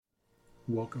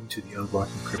Welcome to the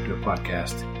Unblocking Crypto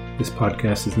podcast. This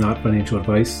podcast is not financial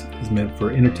advice. It is meant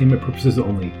for entertainment purposes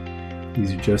only.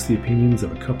 These are just the opinions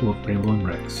of a couple of rambling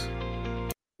wrecks.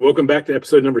 Welcome back to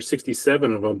episode number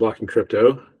 67 of Unblocking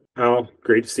Crypto. Al,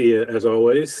 great to see you as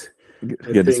always.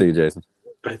 Good to see you, Jason.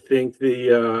 I think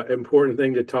the important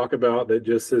thing to talk about that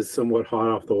just is somewhat hot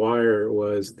off the wire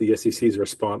was the SEC's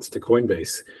response to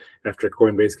Coinbase after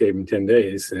Coinbase gave them 10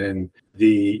 days. And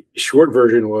the short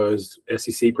version was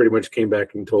SEC pretty much came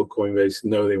back and told Coinbase,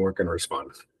 no, they weren't going to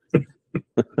respond.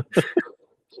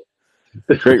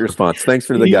 Great response. Thanks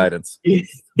for the guidance.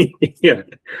 Yeah.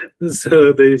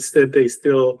 So they said they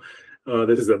still,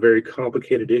 this is a very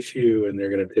complicated issue and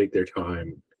they're going to take their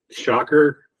time.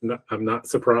 Shocker. I'm not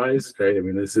surprised, right? I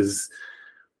mean, this is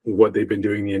what they've been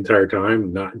doing the entire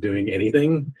time, not doing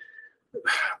anything.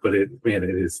 But it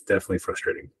is definitely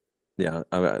frustrating. Yeah,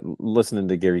 listening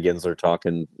to Gary Gensler talk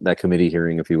in that committee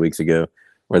hearing a few weeks ago,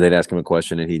 where they'd ask him a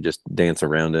question and he'd just dance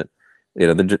around it.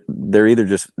 You know, they're either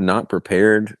just not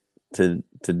prepared to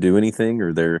do anything,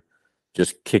 or they're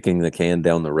just kicking the can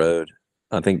down the road.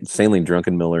 I think Stanley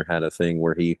Druckenmiller had a thing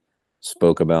where he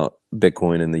spoke about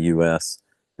Bitcoin in the U.S.,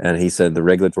 and he said the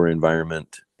regulatory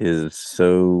environment is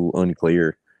so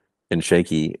unclear and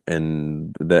shaky,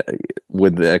 and that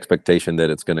with the expectation that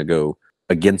it's going to go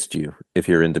against you if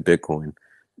you're into Bitcoin,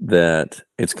 that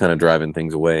it's kind of driving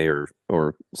things away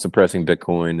or suppressing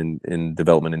Bitcoin and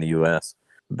development in the U.S.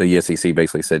 The SEC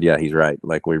basically said, yeah, he's right.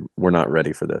 Like we're not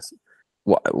ready for this.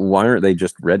 Why aren't they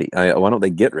just ready? Why don't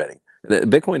they get ready?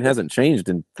 Bitcoin hasn't changed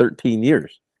in 13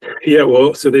 years. Yeah,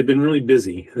 well, so they've been really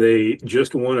busy. They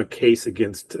just won a case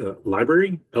against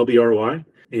Library, LBRY,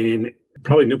 and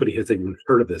probably nobody has even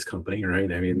heard of this company,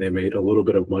 right? I mean, they made a little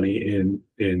bit of money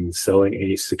in selling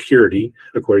a security,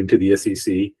 according to the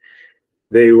SEC.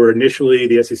 They were initially,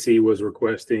 the SEC was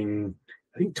requesting,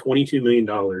 I think, $22 million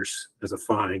as a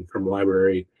fine from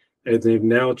Library, and they've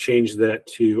now changed that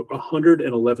to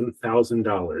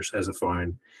 $111,000 as a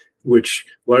fine, which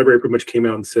Library pretty much came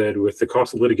out and said with the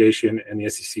cost of litigation and the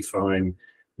SEC fine,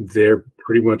 they're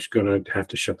pretty much going to have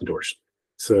to shut the doors.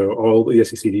 So all the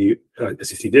SEC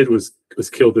did was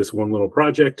kill this one little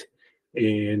project,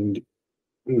 and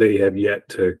they have yet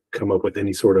to come up with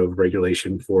any sort of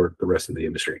regulation for the rest of the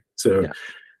industry. So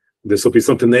This will be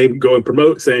something they go and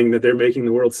promote, saying that they're making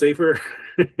the world safer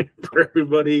for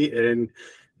everybody, and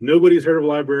nobody's heard of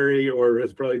Library or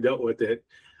has probably dealt with it.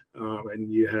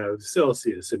 And you have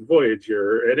Celsius and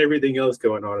Voyager and everything else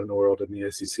going on in the world, and the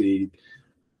SEC,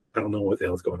 I don't know what the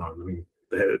hell's going on. I mean,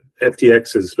 the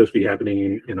FTX is supposed to be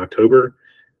happening in October.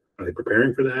 Are they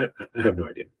preparing for that? I have no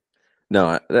idea.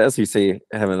 No, the SEC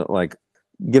haven't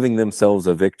giving themselves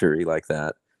a victory like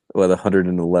that with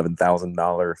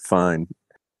 $111,000 fine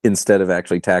instead of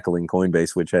actually tackling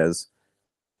Coinbase, which has,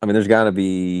 I mean, there's got to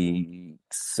be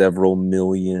several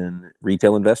million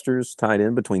retail investors tied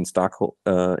in between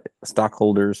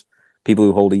stockholders, people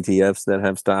who hold ETFs that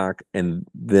have stock, and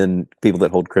then people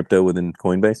that hold crypto within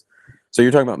Coinbase. So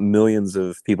you're talking about millions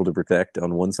of people to protect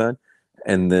on one side,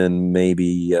 and then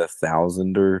maybe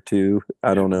 1,000 or two.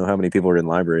 I don't know how many people are in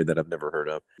Library that I've never heard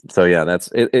of. So yeah,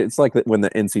 it's like when the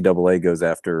NCAA goes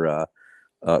after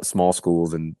small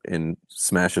schools and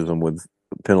smashes them with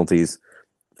penalties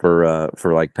for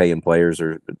like paying players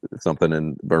or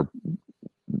something or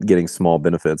getting small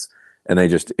benefits, and they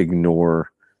just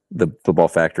ignore the football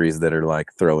factories that are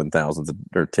like throwing thousands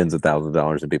or tens of thousands of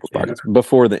dollars in people's pockets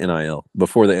before the NIL,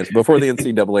 before the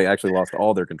NCAA actually lost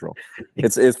all their control.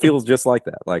 It feels just like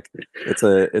that. Like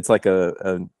it's like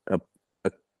a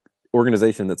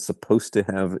organization that's supposed to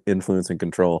have influence and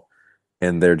control,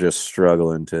 and they're just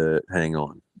struggling to hang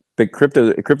on. Big crypto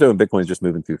and Bitcoin is just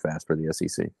moving too fast for the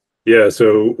SEC. Yeah,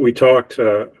 so we talked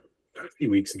a few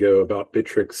weeks ago about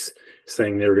Bittrex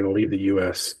saying they were going to leave the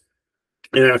U.S.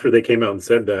 And after they came out and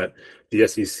said that, the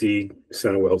SEC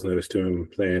sent a Wells notice to him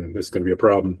saying this is going to be a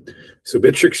problem. So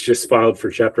Bittrex just filed for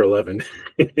Chapter 11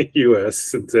 in the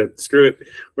U.S. and said, screw it,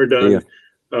 we're done.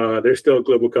 Yeah. They're still a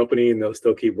global company, and they'll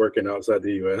still keep working outside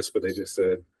the U.S., but they just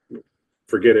said,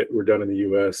 forget it, we're done in the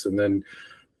U.S. And then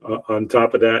on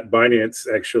top of that,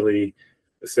 Binance actually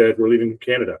said, we're leaving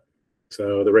Canada.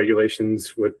 So the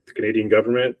regulations with the Canadian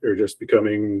government are just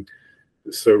becoming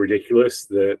so ridiculous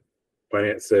that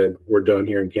Binance said, we're done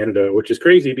here in Canada, which is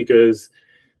crazy because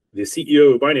the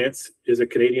CEO of Binance is a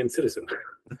Canadian citizen.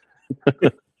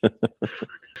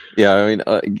 Yeah, I mean,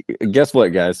 guess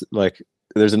what, guys? Like,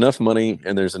 there's enough money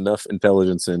and there's enough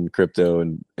intelligence in crypto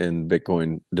and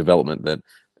Bitcoin development that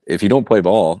if you don't play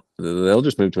ball, they'll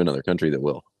just move to another country that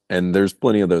will. And there's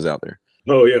plenty of those out there.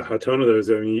 Oh, yeah, a ton of those.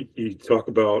 I mean, you talk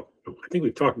about, I think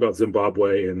we've talked about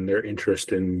Zimbabwe and their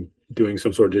interest in doing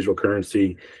some sort of digital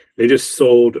currency. They just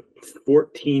sold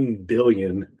 14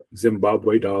 billion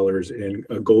Zimbabwe dollars in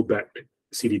a gold-backed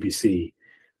CDBC.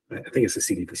 I think it's a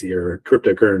CDBC or a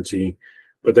cryptocurrency,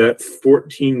 but that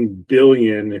 14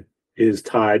 billion is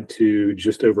tied to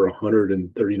just over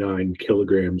 139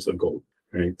 kilograms of gold.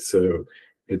 Right, so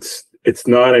it's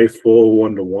not a full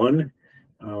one-to-one.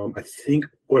 I think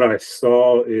what I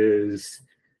saw is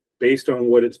based on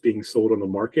what it's being sold on the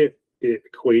market, it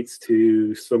equates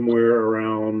to somewhere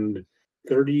around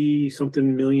 30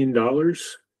 something $million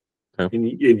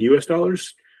in US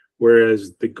dollars,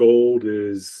 whereas the gold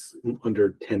is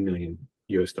under 10 million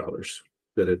US dollars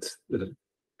that it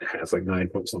has, like 9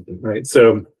 point something, right?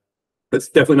 So it's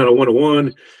definitely not a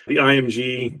one-to-one. The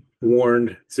IMG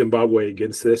warned Zimbabwe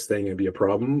against this thing and be a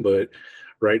problem, but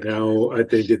right now I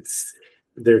think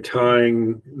they're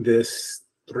tying this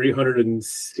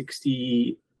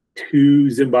 362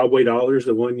 Zimbabwe dollars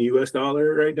to $1 US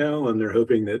right now, and they're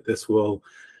hoping that this will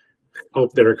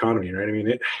help their economy, right? I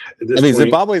mean,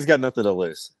 Zimbabwe's got nothing to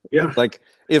lose. Yeah. Like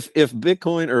if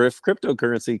Bitcoin or if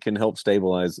cryptocurrency can help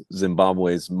stabilize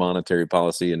Zimbabwe's monetary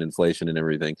policy and inflation and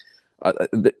everything,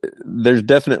 there's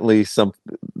definitely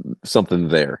something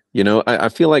there. You know, I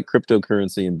feel like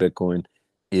cryptocurrency and Bitcoin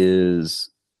is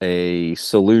a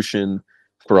solution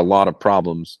for a lot of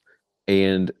problems,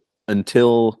 and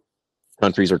until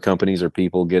countries or companies or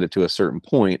people get it to a certain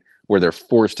point where they're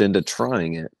forced into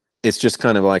trying it, it's just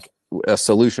kind of like a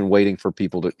solution waiting for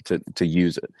people to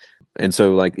use it. And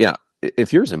so, like, yeah,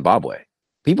 if you're Zimbabwe,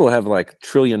 people have like $1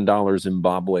 trillion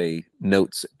Zimbabwe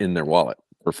notes in their wallet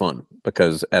for fun,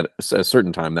 because at a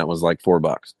certain time that was like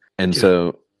 $4. And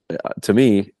so to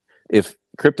me, if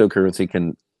cryptocurrency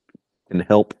can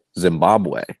help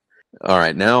Zimbabwe, all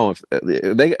right, now if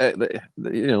they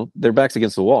you know, their back's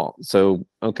against the wall. So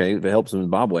okay, if it helps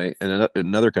Zimbabwe and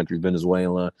another country,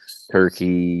 Venezuela,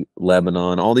 Turkey,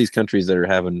 Lebanon, all these countries that are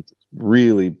having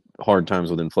really hard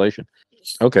times with inflation.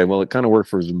 Okay, well, it kind of worked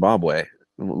for Zimbabwe.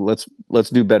 Let's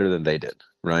do better than they did,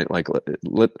 right? Like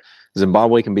let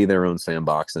Zimbabwe can be their own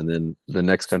sandbox, and then the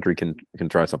next country can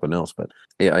try something else. But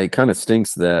yeah, it kind of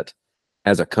stinks that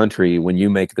as a country, when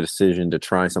you make the decision to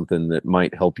try something that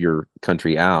might help your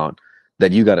country out,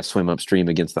 that you got to swim upstream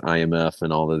against the IMF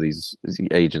and all of these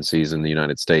agencies in the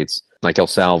United States, like El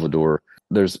Salvador.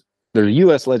 There's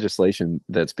U.S. legislation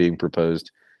that's being proposed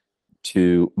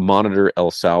to monitor El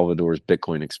Salvador's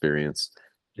Bitcoin experience.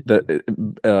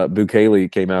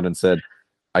 Bukele came out and said,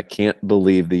 "I can't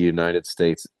believe the United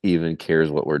States even cares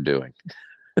what we're doing."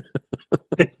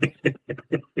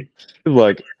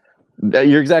 Like,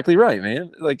 you're exactly right,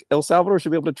 man. Like, El Salvador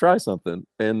should be able to try something,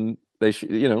 and they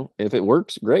should, you know, if it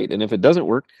works, great. And if it doesn't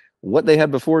work, what they had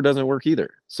before doesn't work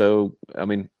either. So, I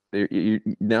mean,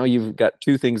 now you've got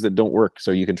two things that don't work,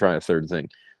 so you can try a third thing.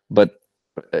 But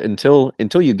until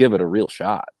you give it a real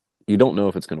shot, you don't know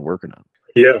if it's going to work or not.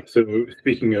 Yeah. So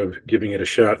speaking of giving it a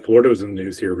shot, Florida was in the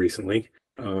news here recently.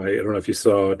 I don't know if you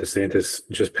saw DeSantis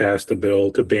just passed a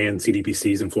bill to ban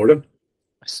CDBCs in Florida.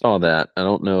 I saw that. I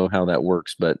don't know how that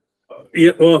works, but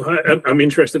yeah, well, I'm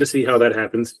interested to see how that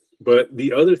happens. But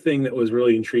the other thing that was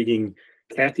really intriguing,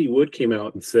 Kathy Wood came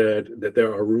out and said that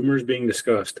there are rumors being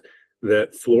discussed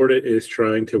that Florida is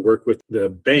trying to work with the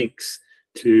banks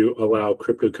to allow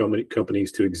crypto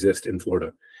companies to exist in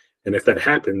Florida. And if that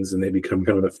happens and they become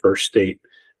kind of the first state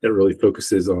that really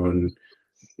focuses on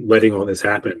letting all this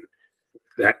happen,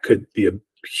 that could be a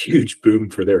huge boom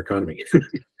for their economy.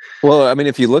 Well, I mean,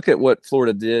 if you look at what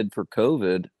Florida did for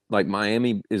COVID, like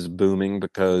Miami is booming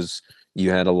because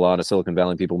you had a lot of Silicon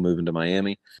Valley people moving to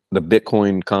Miami. The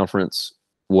Bitcoin conference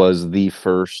was the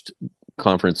first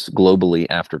conference globally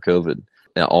after COVID,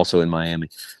 also in Miami.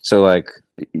 So like,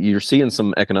 you're seeing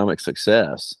some economic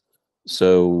success.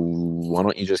 So why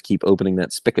don't you just keep opening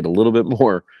that spigot a little bit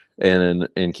more and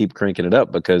keep cranking it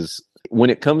up? Because when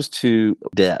it comes to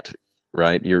debt,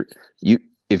 right,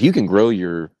 if you can grow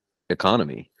your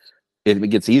economy, it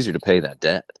gets easier to pay that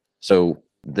debt. So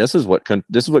this is what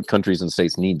countries and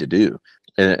states need to do.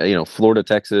 And you know, Florida,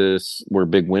 Texas were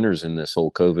big winners in this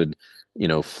whole COVID, you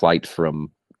know, flight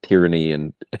from tyranny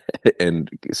and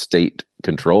state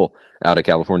control out of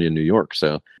California and New York.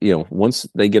 So, you know, once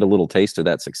they get a little taste of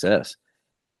that success,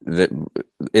 that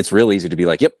it's real easy to be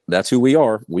like, yep, that's who we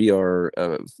are. We are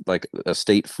like a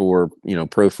state for, you know,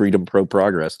 pro freedom, pro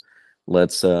progress.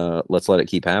 Let's let it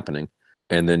keep happening.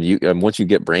 And then once you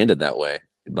get branded that way,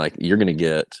 like, you're going to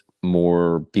get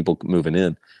more people moving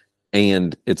in,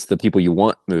 and it's the people you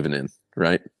want moving in,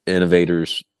 right?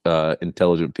 Innovators,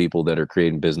 intelligent people that are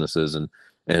creating businesses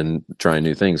and trying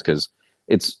new things. Because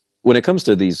it's, when it comes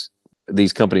to these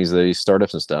companies, these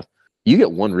startups and stuff, you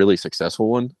get one really successful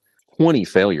one, 20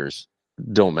 failures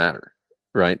don't matter,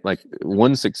 right? Like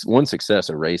one success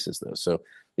erases those. So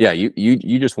yeah,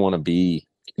 you just want to be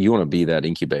that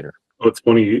incubator. Oh, it's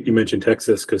funny you mentioned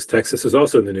Texas, because Texas is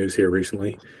also in the news here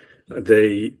recently.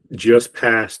 They just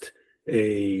passed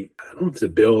I don't know if it's a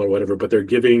bill or whatever, but they're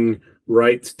giving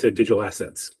rights to digital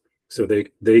assets. So they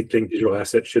think digital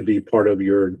assets should be part of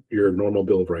your normal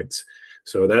Bill of Rights.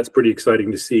 So that's pretty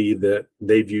exciting to see that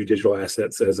they view digital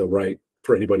assets as a right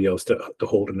for anybody else to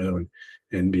hold and own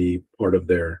and be part of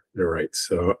their rights.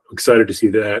 So excited to see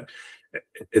that.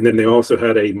 And then they also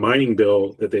had a mining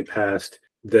bill that they passed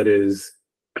that is,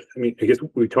 I mean, I guess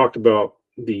we talked about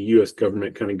the U.S.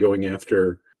 government kind of going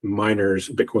after miners,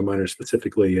 Bitcoin miners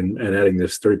specifically, and adding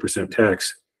this 30%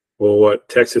 tax. Well, what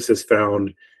Texas has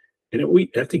found, and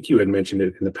I think you had mentioned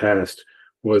it in the past,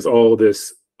 was all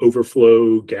this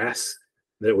overflow gas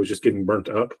that was just getting burnt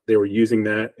up. They were using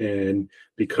that, and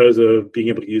because of being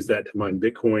able to use that to mine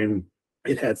Bitcoin,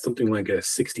 it had something like a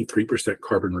 63%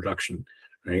 carbon reduction.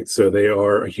 Right. So they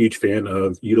are a huge fan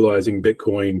of utilizing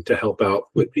Bitcoin to help out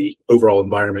with the overall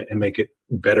environment and make it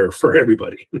better for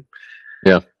everybody.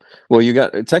 Yeah. Well,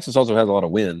 Texas also has a lot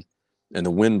of wind, and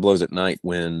the wind blows at night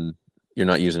when you're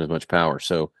not using as much power.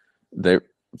 So they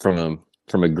from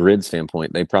a grid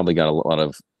standpoint, they probably got a lot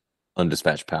of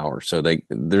undispatched power. So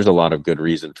there's a lot of good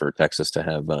reason for Texas to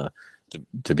have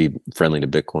to be friendly to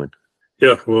Bitcoin.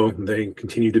 Yeah, well, they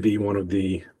continue to be one of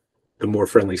the more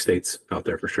friendly states out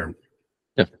there for sure.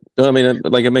 Yeah, no, I mean,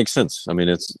 like it makes sense. I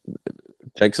mean,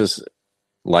 Texas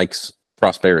likes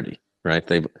prosperity, right?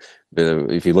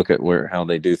 If you look at how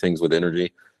they do things with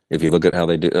energy, if you look at how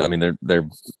they do, I mean, they're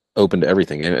open to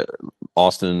everything.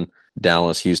 Austin,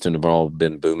 Dallas, Houston have all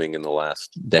been booming in the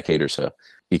last decade or so.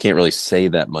 You can't really say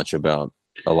that much about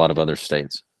a lot of other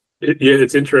states. Yeah,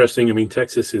 it's interesting. I mean,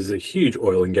 Texas is a huge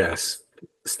oil and gas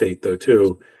state, though,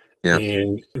 too. Yeah.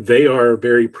 And they are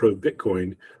very pro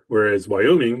Bitcoin, whereas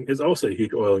Wyoming is also a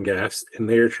huge oil and gas, and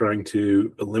they are trying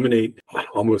to eliminate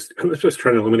just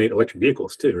trying to eliminate electric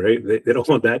vehicles too, right? They don't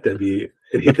want that to be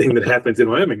anything that happens in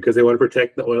Wyoming because they want to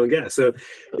protect the oil and gas. So,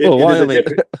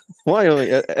 Wyoming,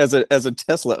 as a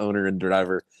Tesla owner and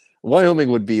driver, Wyoming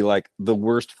would be like the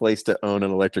worst place to own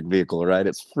an electric vehicle, right?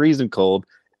 It's freezing cold.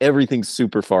 Everything's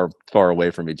super far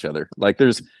away from each other. Like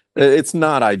it's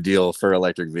not ideal for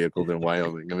electric vehicles in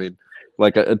Wyoming. I mean,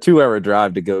 like a 2-hour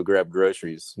drive to go grab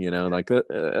groceries, like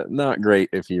not great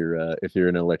if you're in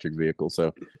an electric vehicle.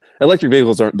 So electric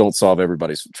vehicles don't solve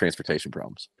everybody's transportation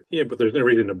problems. Yeah, but there's no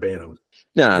reason to ban them.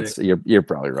 Yeah, you're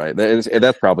probably right.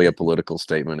 That's probably a political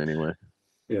statement anyway.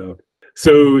 Yeah.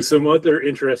 So some other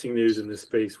interesting news in this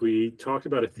space. We talked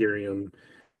about Ethereum,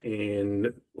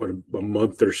 and a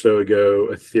month or so ago,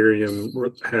 Ethereum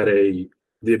had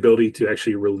the ability to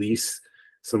actually release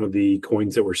some of the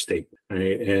coins that were staked,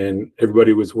 right? And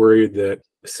everybody was worried that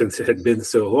since it had been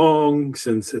so long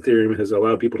since Ethereum has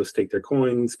allowed people to stake their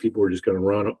coins, people were just going to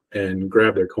run and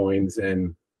grab their coins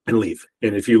and leave.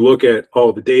 And if you look at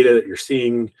all the data that you're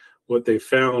seeing, what they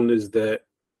found is that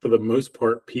for the most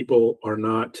part, people are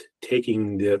not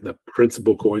taking the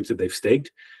principal coins that they've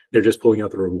staked. They're just pulling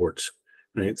out the rewards,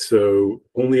 right? So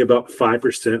only about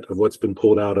 5% of what's been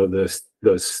pulled out of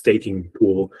the staking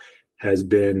pool has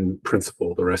been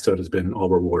principal. The rest of it has been all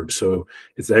rewards. So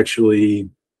it's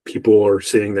actually, people are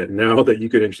saying that now that you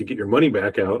could actually get your money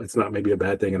back out, it's not maybe a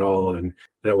bad thing at all. And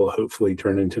that will hopefully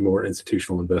turn into more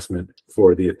institutional investment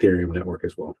for the Ethereum network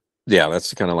as well. Yeah,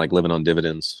 that's kind of like living on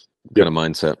dividends kind of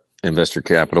mindset. Investor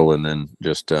capital, and then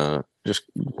just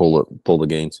pull the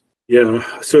gains. Yeah.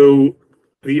 So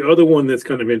the other one that's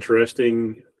kind of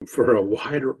interesting for a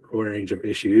wider range of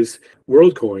issues,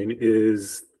 WorldCoin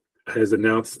has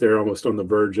announced they're almost on the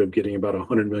verge of getting about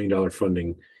 $100 million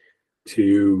funding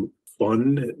to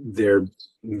fund their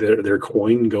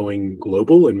coin going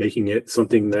global and making it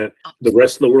something that the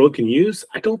rest of the world can use.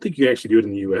 I don't think you actually do it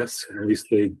in the US. At least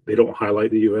they don't highlight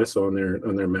the US on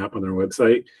their map on their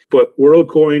website. But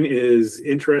WorldCoin is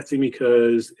interesting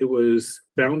because it was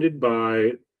founded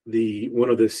by one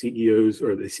of the CEOs,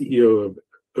 or the CEO of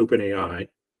OpenAI,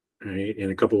 right,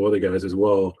 and a couple of other guys as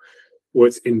well.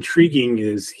 What's intriguing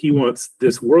is he wants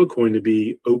this WorldCoin to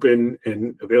be open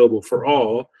and available for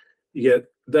all. Yet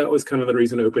that was kind of the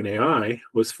reason OpenAI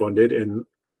was funded, and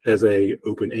as a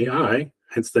OpenAI,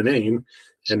 hence the name.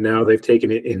 And now they've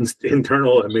taken it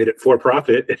internal and made it for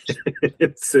profit.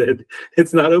 It said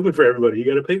it's not open for everybody. You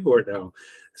got to pay for it now.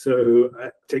 So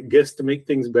I guess to make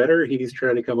things better, he's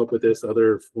trying to come up with this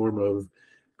other form of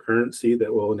currency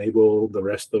that will enable the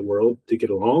rest of the world to get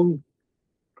along.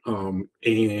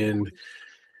 And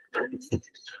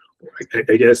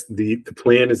I guess the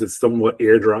plan is it's somewhat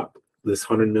airdrop this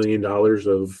 $100 million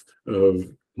of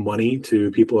money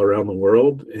to people around the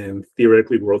world. And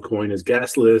theoretically, WorldCoin is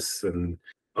gasless, and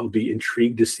I'll be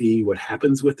intrigued to see what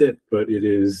happens with it, but it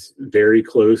is very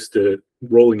close to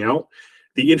rolling out.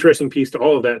 The interesting piece to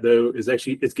all of that, though, is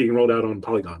actually it's getting rolled out on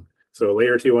Polygon. So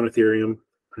layer 2 on Ethereum,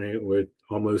 right, with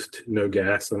almost no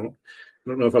gas. I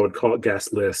don't know if I would call it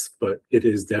gasless, but it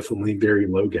is definitely very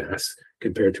low gas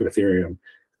compared to Ethereum.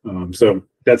 So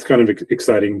that's kind of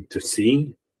exciting to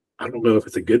see. I don't know if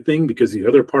it's a good thing, because the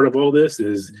other part of all this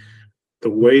is the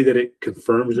way that it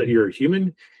confirms that you're a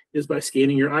human is by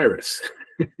scanning your iris.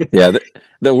 Yeah,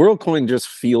 the WorldCoin just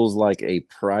feels like a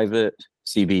private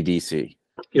CBDC.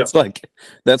 Yeah. It's like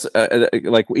that's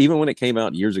like even when it came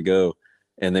out years ago,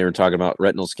 and they were talking about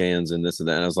retinal scans and this and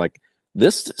that, and I was like,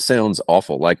 this sounds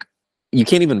awful. Like you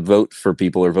can't even vote for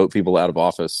people or vote people out of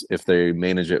office if they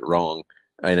manage it wrong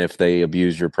and if they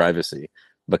abuse your privacy,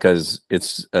 because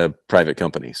it's a private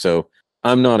company. So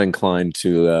I'm not inclined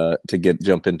to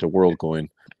jump into WorldCoin.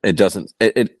 It doesn't.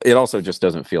 It also just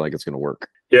doesn't feel like it's going to work.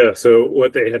 Yeah. So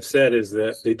what they have said is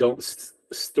that they don't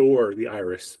store the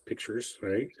iris pictures,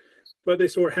 right? But they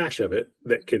store a hash of it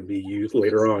that can be used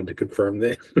later on to confirm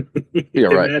that it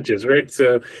matches, right?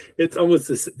 So it's almost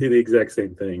the exact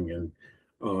same thing, and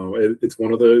it's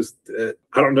one of those.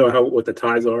 I don't know what the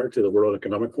ties are to the World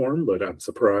Economic Forum, but I'm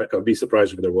surprised. I'd be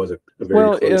surprised if there wasn't a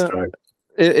very close tie.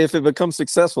 If it becomes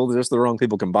successful, just the wrong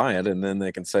people can buy it, and then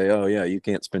they can say, "Oh yeah, you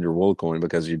can't spend your WorldCoin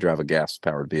because you drive a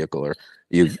gas-powered vehicle," or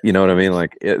you know what I mean?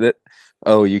 Like,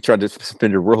 oh, you tried to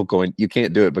spend your WorldCoin, you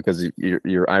can't do it because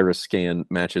your iris scan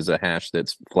matches a hash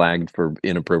that's flagged for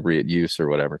inappropriate use or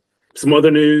whatever. Some other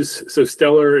news. So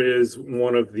Stellar is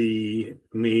one of the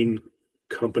main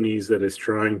companies that is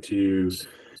trying to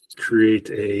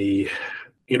create a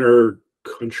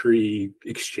inter-country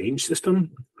exchange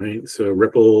system, right? So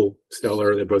Ripple,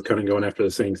 Stellar, they're both kind of going after the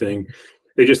same thing.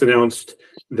 They just announced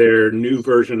their new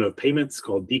version of payments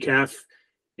called Decaf,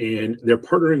 and they're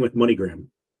partnering with MoneyGram,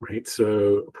 right?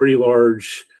 So a pretty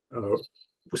large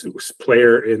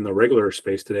player in the regular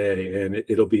space today, and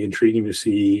it'll be intriguing to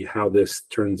see how this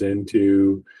turns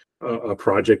into a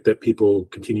project that people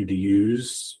continue to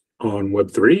use on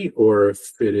Web3, or if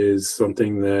it is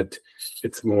something that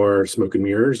it's more smoke and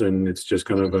mirrors and it's just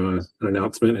kind of an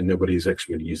announcement and nobody's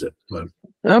actually going to use it. But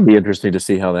that'll be interesting to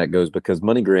see how that goes, because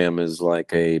MoneyGram is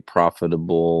like a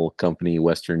profitable company,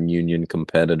 Western Union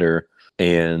competitor,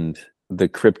 and the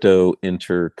crypto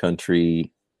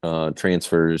inter-country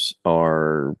transfers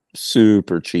are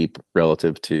super cheap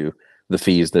relative to the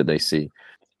fees that they see.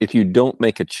 If you don't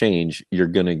make a change, you're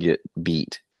going to get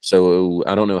beat. So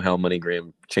I don't know how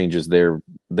MoneyGram changes their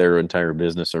entire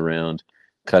business around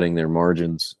cutting their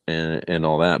margins and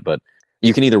all that, but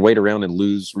you can either wait around and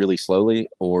lose really slowly,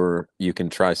 or you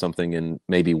can try something and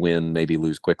maybe win, maybe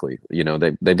lose quickly. You know,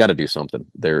 they've got to do something.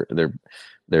 They're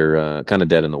kind of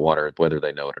dead in the water, whether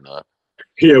they know it or not.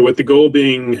 Yeah, with the goal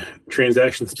being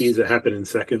transaction speeds that happen in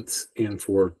seconds and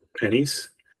for pennies,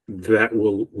 that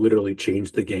will literally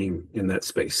change the game in that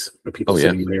space of people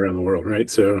sending money around the world, right?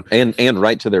 So and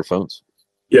right to their phones.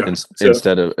 Yeah.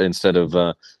 Instead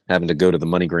of having to go to the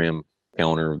MoneyGram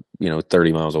counter,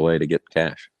 30 miles away to get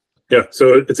cash. Yeah,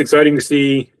 so it's exciting to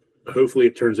see. Hopefully,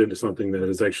 it turns into something that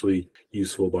is actually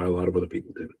useful by a lot of other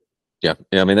people too. Yeah.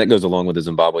 I mean, that goes along with the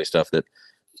Zimbabwe stuff, that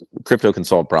crypto can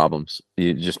solve problems.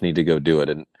 You just need to go do it,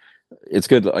 and it's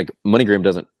good. Like MoneyGram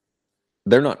doesn't.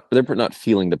 They're not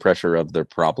feeling the pressure of their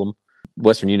problem.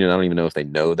 Western Union, I don't even know if they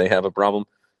know they have a problem,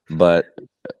 but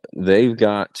they've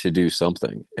got to do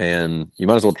something, and you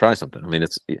might as well try something. I mean,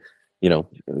 it's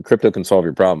crypto can solve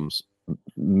your problems.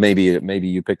 Maybe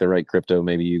you pick the right crypto,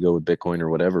 maybe you go with Bitcoin or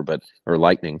whatever, or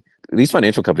Lightning. These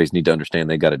financial companies need to understand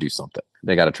they got to do something.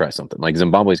 They got to try something. Like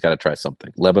Zimbabwe's got to try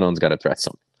something. Lebanon's got to try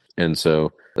something. And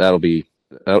so that'll be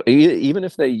even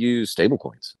if they use stable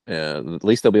coins, at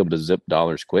least they'll be able to zip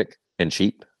dollars quick and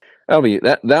cheap. That'll be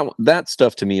that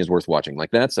stuff to me is worth watching.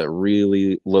 Like that's a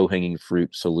really low hanging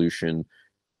fruit solution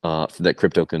that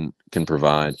crypto can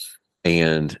provide.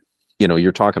 And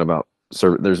you're talking about,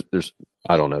 so there's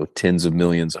I don't know, tens of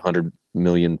millions, 100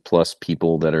 million plus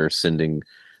people that are sending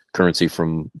currency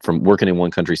from working in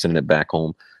one country, sending it back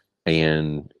home,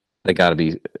 and they got to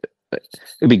be.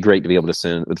 It'd be great to be able to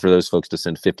send for those folks to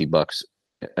send $50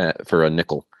 for a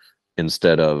nickel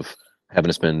instead of having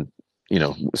to spend,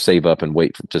 save up and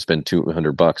wait to spend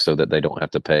 $200 so that they don't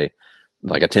have to pay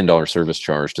like a $10 service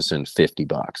charge to send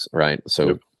 $50, right?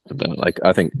 So, like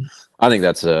I think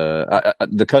that's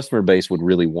the customer base would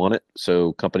really want it.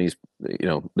 So companies,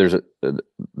 there's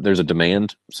a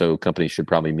demand, so companies should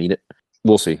probably meet it.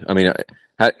 We'll see. I mean,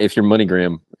 if you're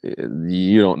MoneyGram,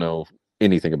 you don't know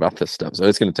anything about this stuff, so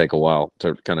it's going to take a while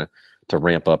to to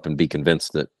ramp up and be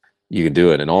convinced that you can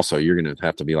do it. And also, you're going to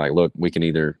have to be like, look, we can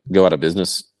either go out of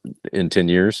business in 10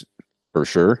 years for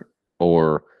sure,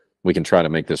 or we can try to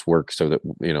make this work so that,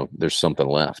 there's something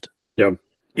left. Yeah.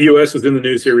 EOS was in the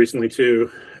news here recently too.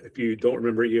 If you don't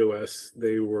remember EOS,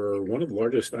 they were one of the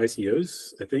largest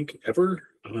ICOs, I think, ever.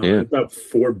 About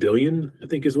 4 billion, I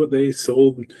think, is what they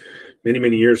sold many,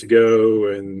 many years ago.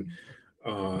 And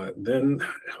then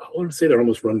I want to say they're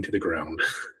almost run to the ground.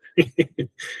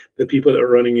 The people that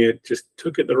were running it just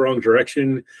took it the wrong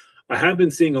direction. I have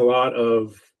been seeing a lot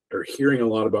of, or hearing a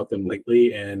lot about them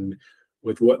lately, and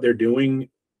with what they're doing,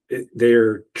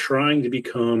 they're trying to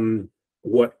become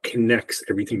what connects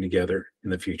everything together in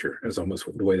the future, is almost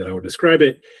the way that I would describe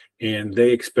it. And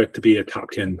they expect to be a top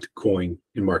 10 coin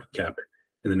in market cap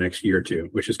in the next year or two,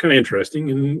 which is kind of interesting.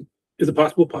 And is it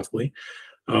possible? Possibly.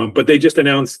 But they just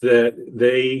announced that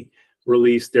they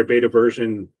released their beta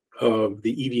version of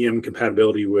the EVM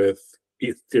compatibility with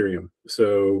Ethereum.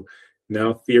 So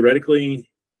now theoretically,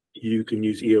 you can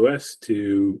use EOS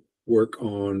to work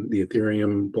on the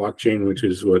Ethereum blockchain, which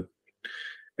is what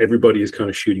everybody is kind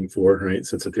of shooting for, right?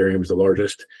 Since Ethereum is the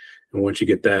largest. And once you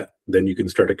get that, then you can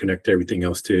start to connect to everything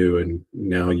else too. And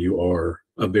now you are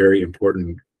a very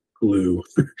important glue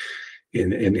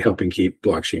in helping keep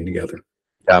blockchain together.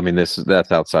 I mean,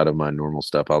 that's outside of my normal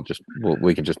stuff.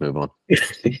 We can just move on.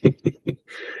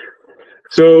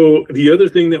 So the other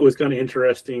thing that was kind of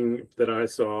interesting that I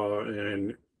saw,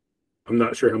 and I'm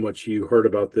not sure how much you heard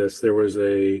about this, there was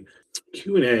a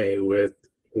Q&A with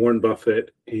Warren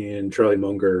Buffett and Charlie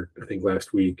Munger, I think,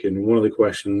 last week. And one of the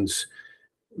questions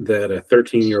that a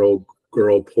 13-year-old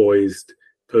girl posed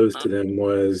to them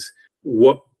was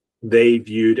what they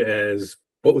viewed as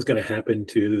what was going to happen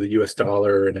to the US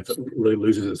dollar, and if it really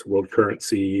loses its world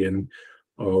currency, and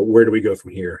where do we go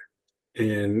from here?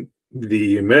 And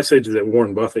the message that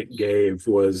Warren Buffett gave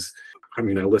was, I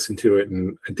mean, I listened to it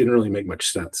and it didn't really make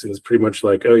much sense. It was pretty much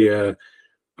like, oh yeah,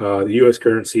 the US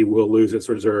currency will lose its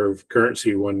reserve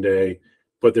currency one day,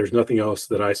 but there's nothing else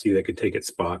that I see that could take its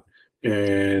spot.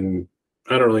 And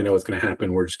I don't really know what's going to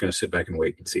happen. We're just going to sit back and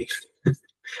wait and see.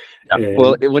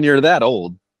 Well, when you're that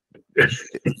old,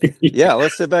 yeah,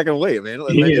 let's sit back and wait, man.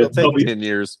 Maybe it'll take 10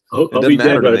 years. I'll be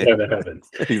dead by the time that happens.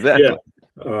 Exactly.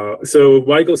 Yeah. So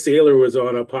Michael Saylor was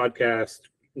on a podcast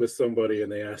with somebody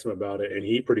and they asked him about it, and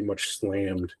he pretty much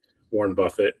slammed Warren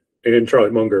Buffett and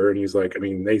Charlie Munger. And he's like, I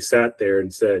mean, they sat there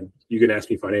and said, you can ask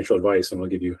me financial advice and I'll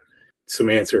give you some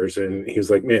answers. And he was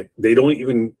like, man, they don't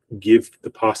even give the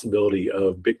possibility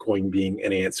of Bitcoin being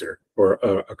an answer or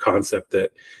a concept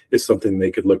that is something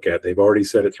they could look at. They've already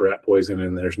said it's rat poison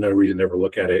and there's no reason to ever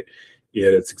look at it.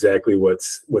 Yet it's exactly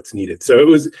what's needed. So it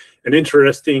was an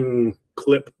interesting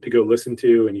clip to go listen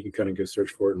to, and you can kind of go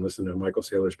search for it and listen to Michael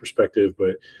Saylor's perspective.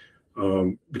 But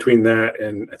between that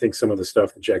and I think some of the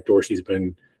stuff that Jack Dorsey's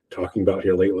been talking about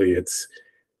here lately,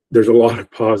 there's a lot of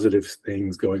positive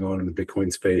things going on in the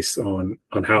Bitcoin space on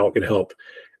how it can help.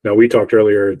 Now, we talked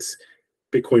earlier,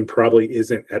 Bitcoin probably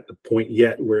isn't at the point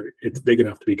yet where it's big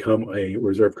enough to become a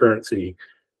reserve currency,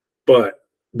 but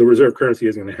the reserve currency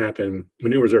isn't going to happen. The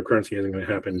new reserve currency isn't going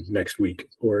to happen next week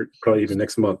or probably even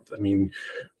next month. I mean,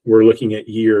 we're looking at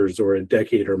years or a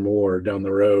decade or more down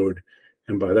the road.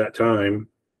 And by that time,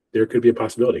 there could be a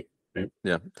possibility. Right?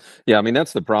 Yeah. Yeah. I mean,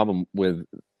 that's the problem with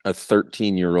a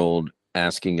 13-year-old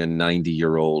asking a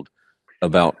 90-year-old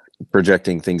about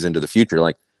projecting things into the future.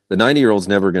 Like, the 90-year-old's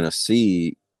never going to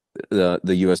see the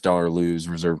US dollar lose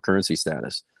reserve currency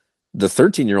status. The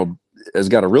 13-year-old has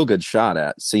got a real good shot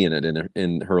at seeing it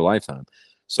in her lifetime.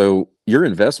 So your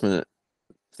investment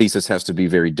thesis has to be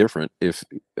very different if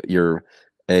you're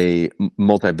a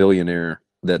multi-billionaire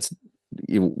that's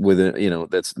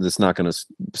not going to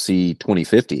see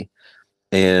 2050,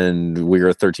 and we're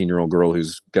a 13-year-old girl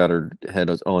who's got her head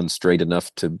on straight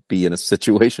enough to be in a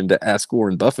situation to ask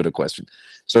Warren Buffett a question.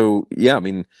 So yeah, I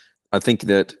mean, I think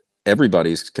that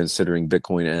everybody's considering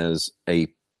Bitcoin as a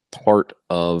part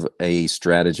of a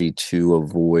strategy to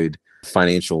avoid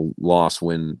financial loss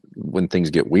when things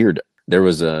get weird. There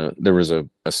was a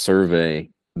survey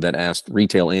that asked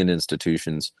retail and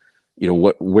institutions,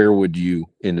 where would you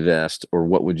invest or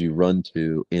what would you run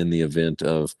to in the event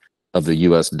of the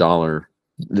US dollar?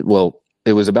 Well,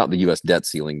 it was about the US debt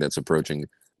ceiling that's approaching,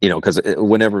 because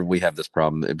whenever we have this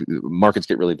problem, markets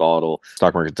get really volatile,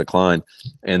 stock markets decline,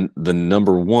 and the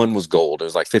number one was gold. It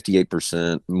was like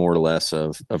 58% more or less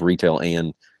of retail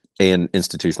and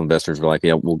institutional investors were like,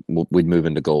 yeah, we'd move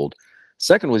into gold.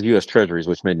 Second was U.S. Treasuries,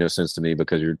 which made no sense to me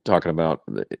because you're talking about,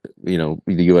 the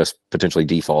U.S. potentially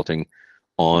defaulting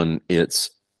on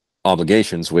its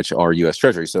obligations, which are U.S.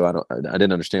 Treasury. So I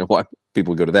didn't understand why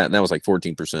people would go to that. And that was like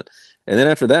 14%. And then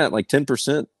after that, like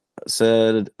 10%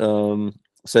 said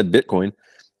Bitcoin.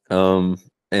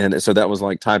 And so that was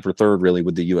like tied for third really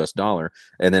with the US dollar.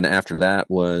 And then after that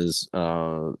was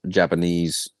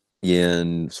Japanese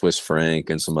yen, Swiss franc,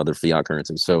 and some other fiat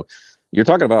currencies. So you're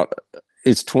talking about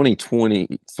it's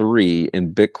 2023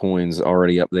 and Bitcoin's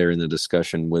already up there in the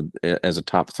discussion with as a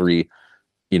top three,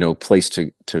 place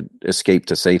to escape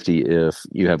to safety if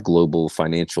you have global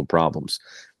financial problems.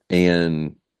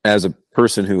 And as a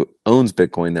person who owns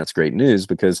Bitcoin, that's great news,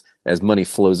 because as money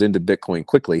flows into Bitcoin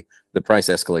quickly, the price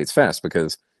escalates fast.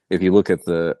 Because if you look at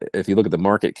the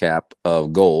market cap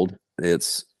of gold,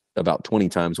 it's about 20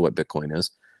 times what Bitcoin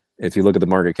is. If you look at the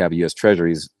market cap of US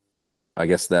Treasuries, I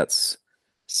guess that's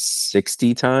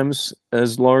 60 times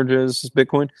as large as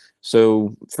Bitcoin.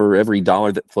 So for every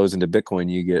dollar that flows into Bitcoin,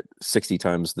 you get 60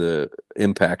 times the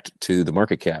impact to the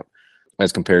market cap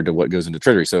as compared to what goes into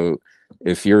Treasury. So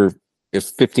if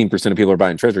 15% of people are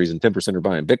buying treasuries and 10% are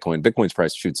buying Bitcoin, Bitcoin's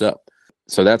price shoots up.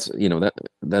 So that's,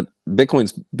 that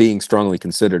Bitcoin's being strongly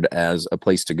considered as a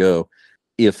place to go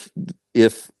if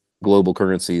global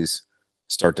currencies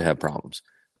start to have problems.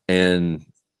 And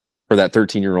for that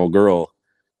 13-year-old girl,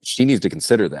 she needs to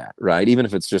consider that, right? Even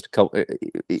if it's just a couple,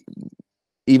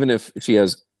 even if she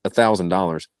has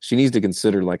 $1,000, she needs to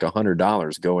consider like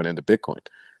 $100 going into Bitcoin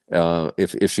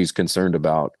if she's concerned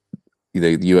about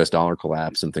the US dollar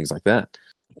collapse and things like that.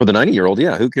 For the 90-year-old,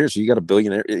 yeah, who cares? You got a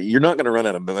billionaire. You're not going to run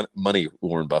out of money,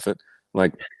 Warren Buffett.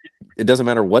 Like, it doesn't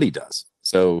matter what he does.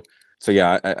 So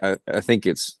yeah, I think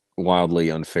it's wildly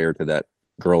unfair to that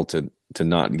girl to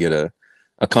not get a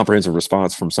comprehensive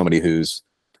response from somebody who's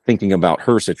thinking about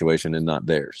her situation and not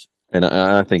theirs. And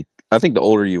I think the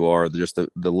older you are, just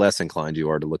the less inclined you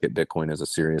are to look at Bitcoin as a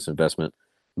serious investment.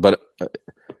 But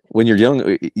when you're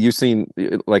young, you've seen,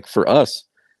 like for us,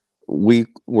 we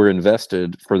were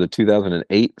invested for the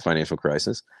 2008 financial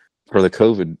crisis, for the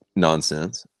COVID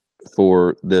nonsense,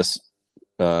 for this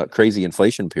crazy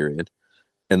inflation period.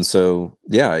 And so,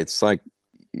 yeah, it's like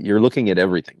you're looking at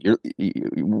everything.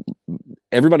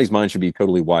 Everybody's mind should be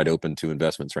totally wide open to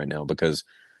investments right now, because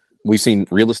we've seen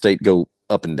real estate go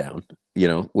up and down,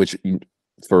 which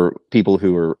for people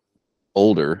who are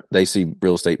older, they see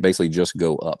real estate basically just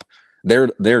go up.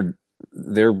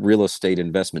 Their real estate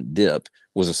investment dip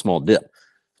was a small dip.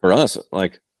 For us,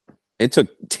 like, it took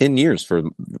 10 years for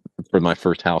my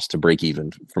first house to break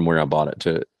even from where I bought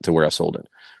it to where I sold it.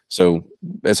 So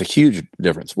that's a huge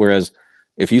difference. Whereas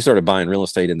if you started buying real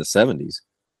estate in the 70s,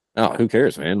 oh, who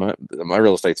cares, man? My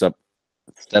real estate's up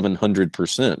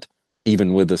 700%,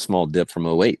 even with a small dip from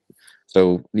 '08.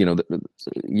 So,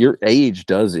 your age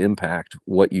does impact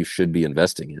what you should be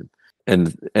investing in.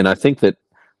 And I think that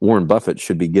Warren Buffett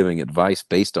should be giving advice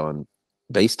based on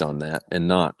that, and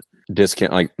not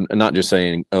discount, like, not just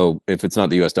saying, oh, if it's not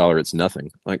the US dollar, it's nothing.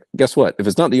 Like, guess what? If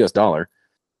it's not the US dollar,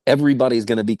 everybody's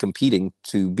going to be competing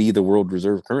to be the world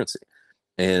reserve currency.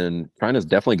 And China's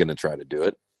definitely going to try to do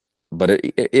it. But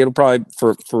it'll probably,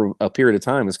 for a period of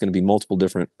time, it's going to be multiple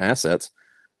different assets.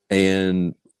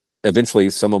 And eventually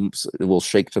some of them will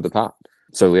shake to the top.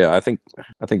 So yeah, I think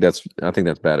that's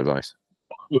bad advice.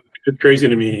 It's crazy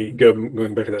to me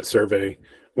going back to that survey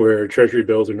where Treasury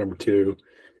bills are number 2,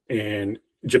 and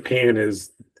Japan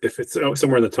is, if it's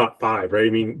somewhere in the top 5, right? I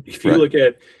mean, if you look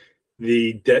at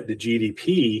the debt to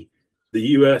GDP, the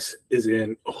U.S. is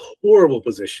in a horrible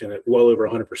position at well over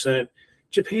 100%.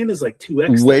 Japan is like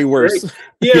 2x. Way worse. Right?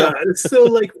 Yeah. So,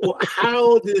 like, well,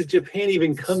 how does Japan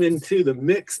even come into the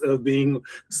mix of being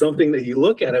something that you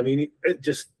look at? I mean,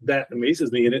 that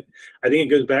amazes me. And I think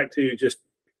it goes back to just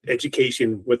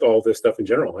education with all this stuff in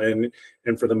general. And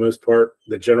for the most part,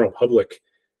 the general public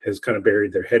has kind of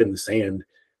buried their head in the sand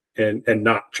and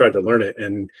not tried to learn it.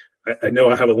 And I know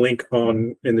I have a link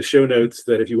in the show notes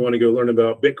that if you want to go learn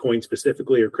about Bitcoin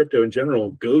specifically or crypto in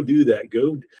general, go do that.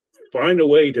 Go find a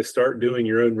way to start doing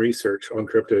your own research on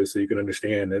crypto so you can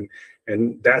understand.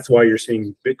 And that's why you're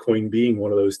seeing Bitcoin being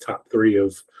one of those top 3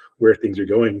 of where things are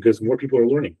going, because more people are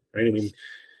learning, right? I mean,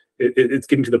 it's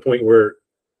getting to the point where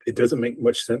it doesn't make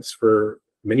much sense for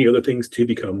many other things to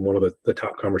become one of the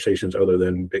top conversations other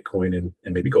than Bitcoin and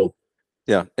maybe gold.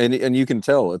 Yeah. And you can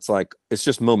tell it's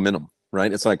just momentum,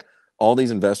 right? It's like all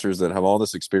these investors that have all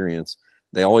this experience,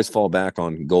 they always fall back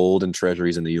on gold and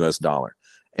treasuries and the US dollar.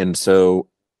 And so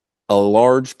a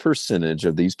large percentage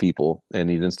of these people and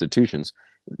these institutions,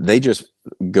 they just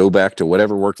go back to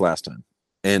whatever worked last time.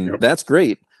 And that's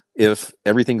great if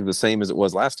everything's the same as it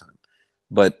was last time.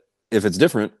 But if it's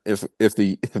different, if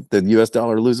the US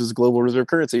dollar loses global reserve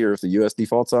currency, or if the US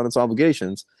defaults on its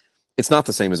obligations, it's not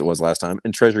the same as it was last time,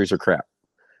 and treasuries are crap.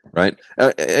 right?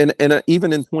 And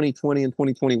even in 2020 and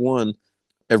 2021,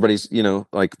 everybody's,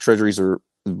 like treasuries are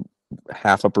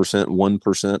 0.5%,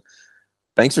 1%.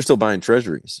 Banks are still buying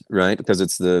treasuries, right? Because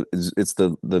it's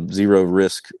the zero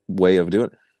risk way of doing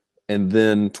it. And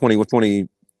then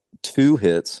 2022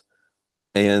 hits,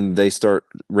 and they start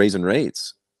raising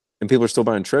rates, and people are still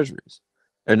buying treasuries,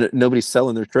 and nobody's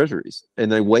selling their treasuries,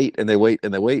 and they wait and they wait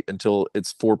and they wait until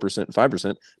it's 4%,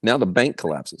 5%. Now the bank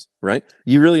collapses, right?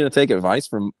 You really going to take advice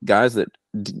from guys that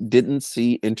didn't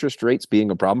see interest rates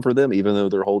being a problem for them, even though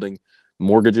they're holding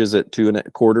mortgages at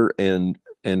 2.25%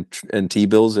 and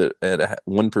T-bills at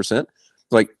 1%?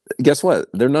 Like, guess what?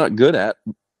 They're not good at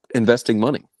investing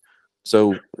money.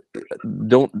 So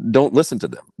don't listen to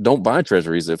them. Don't buy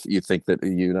treasuries if you think that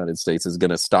the United States is going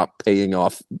to stop paying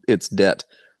off its debt,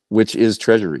 which is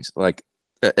treasuries. Like,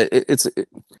 it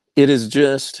is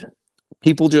just,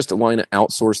 people just want to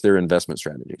outsource their investment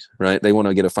strategies, right? They want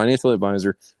to get a financial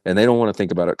advisor, and they don't want to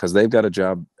think about it because they've got a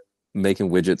job making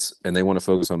widgets, and they want to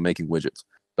focus on making widgets.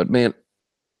 But man,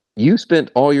 you spent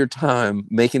all your time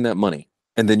making that money,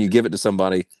 and then you give it to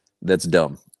somebody that's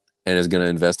dumb and is going to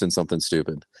invest in something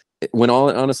stupid.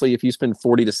 Honestly, if you spend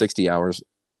 40 to 60 hours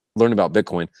learning about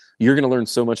Bitcoin, you're going to learn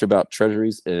so much about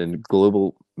treasuries and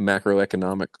global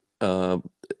macroeconomic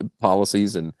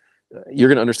policies, and you're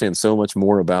going to understand so much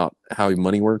more about how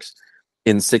money works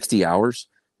in 60 hours.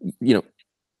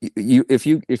 If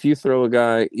you throw a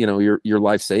guy, your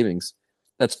life savings,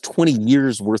 that's 20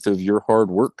 years worth of your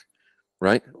hard work,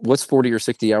 right? What's 40 or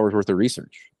 60 hours worth of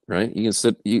research? Right? You can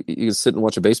sit and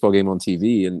watch a baseball game on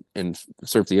TV and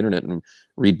surf the internet and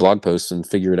read blog posts and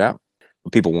figure it out.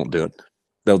 But people won't do it.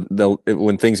 They'll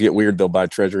when things get weird, they'll buy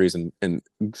treasuries and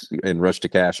rush to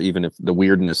cash, even if the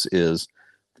weirdness is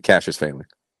cash is failing.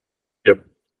 Yep.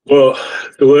 Well,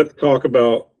 so let's talk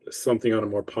about something on a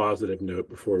more positive note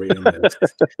before we end this.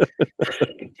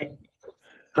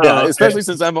 Yeah, especially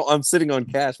since I'm sitting on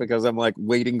cash because I'm like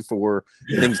waiting for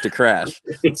things to crash.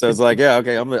 So it's like, yeah,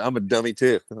 okay, I'm a dummy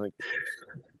too. Like,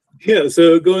 yeah.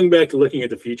 So going back to looking at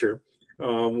the future,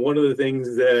 one of the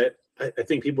things that I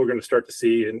think people are going to start to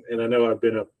see, and I know I've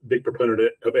been a big proponent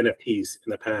of NFTs in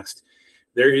the past.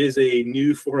 There is a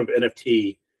new form of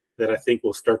NFT that I think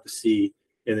we'll start to see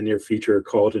in the near future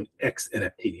called an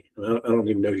XNFT. I don't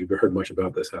even know if you've heard much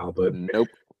about this, Al, but nope.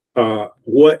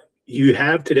 What you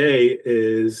have today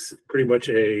is pretty much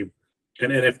an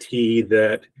NFT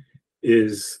that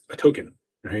is a token,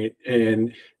 right?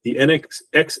 And the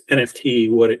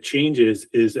XNFT, what it changes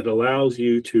is it allows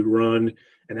you to run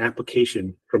an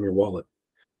application from your wallet.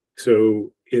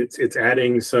 So it's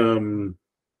adding some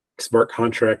smart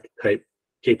contract type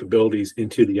capabilities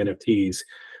into the NFTs,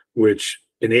 which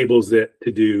enables it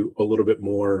to do a little bit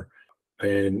more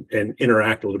and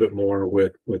interact a little bit more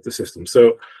with the system.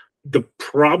 So the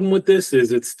problem with this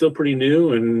is it's still pretty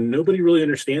new and nobody really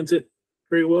understands it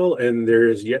very well. And there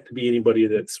is yet to be anybody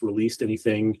that's released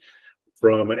anything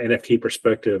from an NFT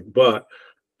perspective. But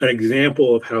an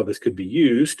example of how this could be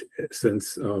used,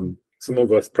 since some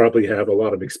of us probably have a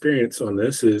lot of experience on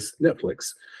this, is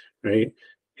Netflix, right?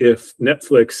 If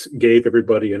Netflix gave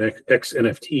everybody an X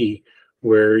NFT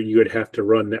where you would have to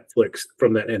run Netflix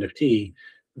from that NFT,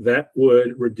 that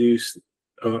would reduce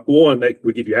one, that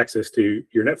would give you access to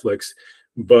your Netflix,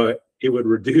 but it would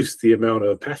reduce the amount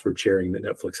of password sharing that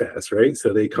Netflix has, right?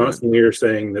 So they constantly are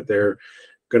saying that they're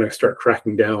going to start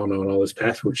cracking down on all this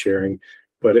password sharing.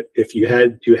 But if you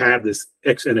had to have this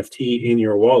X NFT in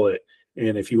your wallet,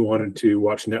 and if you wanted to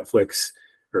watch Netflix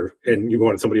and you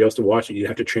wanted somebody else to watch it, you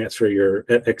have to transfer your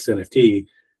X NFT,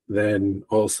 then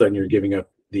all of a sudden you're giving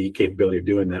up the capability of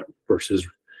doing that versus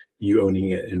you owning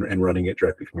it and running it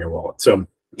directly from your wallet. So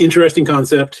interesting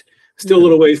concept, still a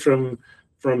little ways from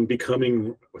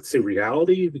becoming, let's say,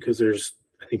 reality, because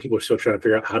I think people are still trying to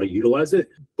figure out how to utilize it,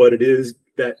 but it is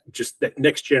that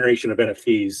next generation of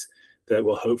NFTs that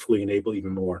will hopefully enable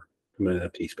even more from an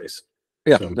NFT space.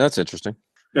 Yeah, so, that's interesting.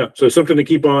 Yeah, so something to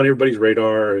keep on everybody's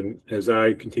radar, and as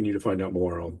I continue to find out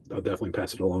more, I'll definitely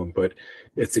pass it along. But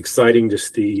it's exciting to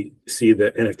see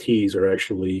that NFTs are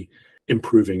actually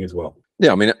improving as well.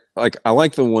 Yeah, I mean, like, I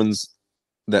like the ones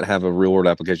that have a real world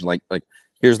application. Like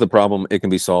here's the problem; it can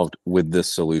be solved with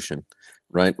this solution,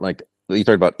 right? Like you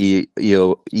talked about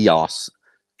EOS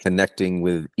connecting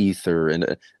with Ether,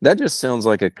 and that just sounds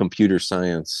like a computer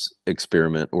science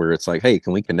experiment where it's like, hey,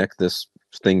 can we connect this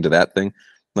thing to that thing?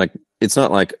 Like, it's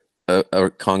not like a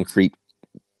concrete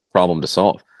problem to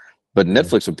solve, but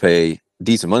Netflix would pay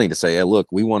decent money to say, hey, look,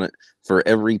 we want it for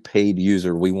every paid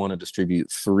user. We want to distribute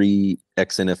 3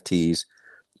 XNFTs.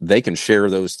 They can share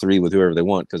those 3 with whoever they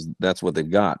want because that's what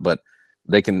they've got. But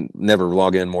they can never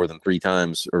log in more than 3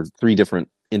 times, or 3 different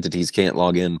entities can't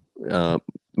log in.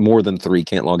 More than 3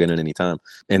 can't log in at any time.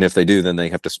 And if they do, then they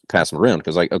have to pass them around.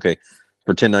 Because like, okay,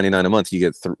 for $10.99 a month, you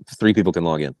get 3 people can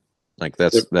log in. Like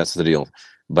that's the deal.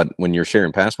 But when you're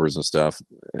sharing passwords and stuff,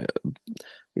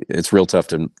 it's real tough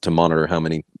to monitor how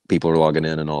many people are logging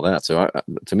in and all that. So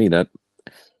to me, that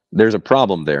there's a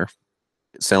problem there.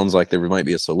 It sounds like there might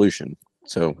be a solution.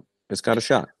 So it's got a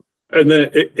shot. And then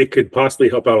it could possibly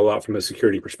help out a lot from a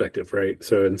security perspective, right?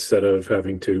 So instead of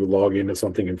having to log into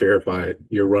something and verify it,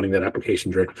 you're running that application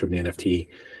directly from the NFT,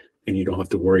 and you don't have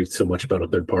to worry so much about a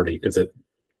third party because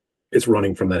it's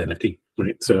running from that NFT,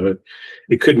 right? So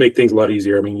it could make things a lot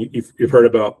easier. I mean, you've heard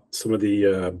about some of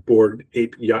the Bored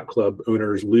Ape Yacht Club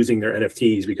owners losing their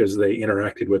NFTs because they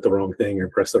interacted with the wrong thing or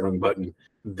pressed the wrong button.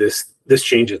 This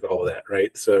changes all of that,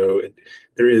 right? So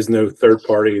there is no third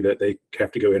party that they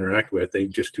have to go interact with. They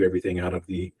just do everything out of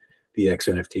the X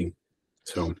NFT.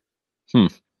 So,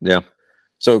 yeah.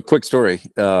 So quick story.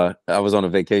 I was on a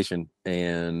vacation,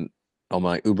 and on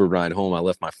my Uber ride home, I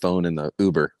left my phone in the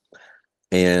Uber.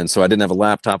 And so I didn't have a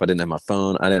laptop. I didn't have my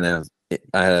phone. I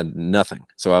had nothing.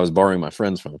 So I was borrowing my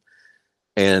friend's phone.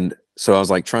 And so I was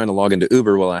like trying to log into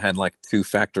Uber while I had like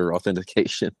 2-factor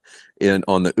authentication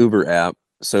on the Uber app.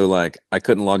 So like I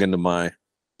couldn't log into my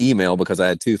email because I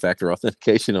had 2-factor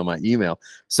authentication on my email.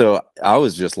 So I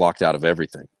was just locked out of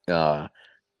everything.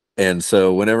 And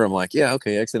so whenever I'm like, yeah,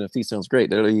 okay, XNFT sounds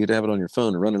great. You'd have it on your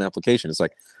phone and run an application. It's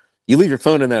like, you leave your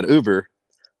phone in that Uber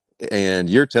and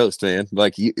you're toast, man.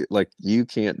 Like you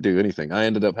can't do anything. I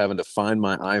ended up having to find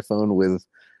my iPhone with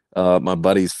my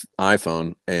buddy's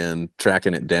iPhone and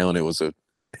tracking it down. It was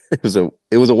a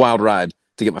wild ride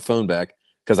to get my phone back,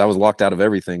 because I was locked out of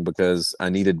everything, because I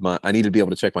needed to be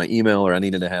able to check my email, or I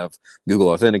needed to have Google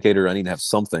Authenticator. I needed to have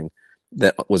something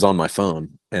that was on my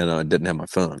phone, and I didn't have my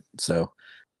phone. So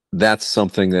that's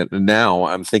something that now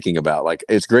I'm thinking about. Like,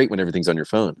 it's great when everything's on your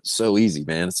phone. It's so easy,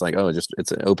 man. It's like,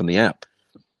 open the app.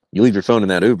 You leave your phone in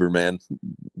that Uber, man.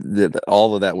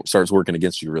 All of that starts working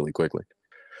against you really quickly.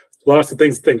 Lots of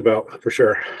things to think about, for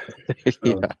sure.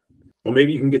 Yeah. Well,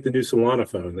 maybe you can get the new Solana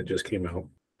phone that just came out.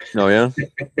 Oh, yeah?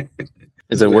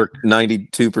 Does it work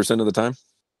 92% of the time?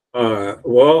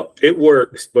 Well, it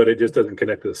works, but it just doesn't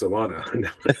connect to the Solana.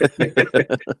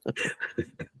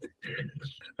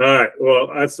 All right. Well,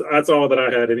 that's all that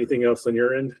I had. Anything else on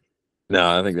your end?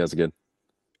 No, I think that's good.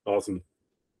 Awesome.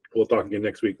 We'll talk again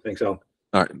next week. Thanks, Al.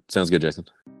 All right. Sounds good, Jason.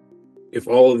 If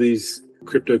all of these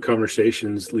crypto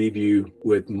conversations leave you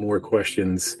with more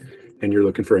questions and you're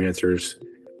looking for answers,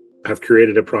 I've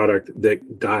created a product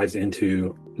that dives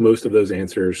into most of those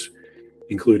answers,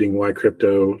 including why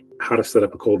crypto, how to set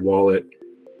up a cold wallet,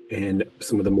 and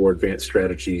some of the more advanced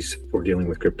strategies for dealing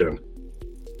with crypto.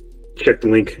 Check the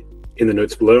link in the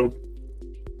notes below,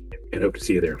 and hope to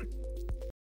see you there.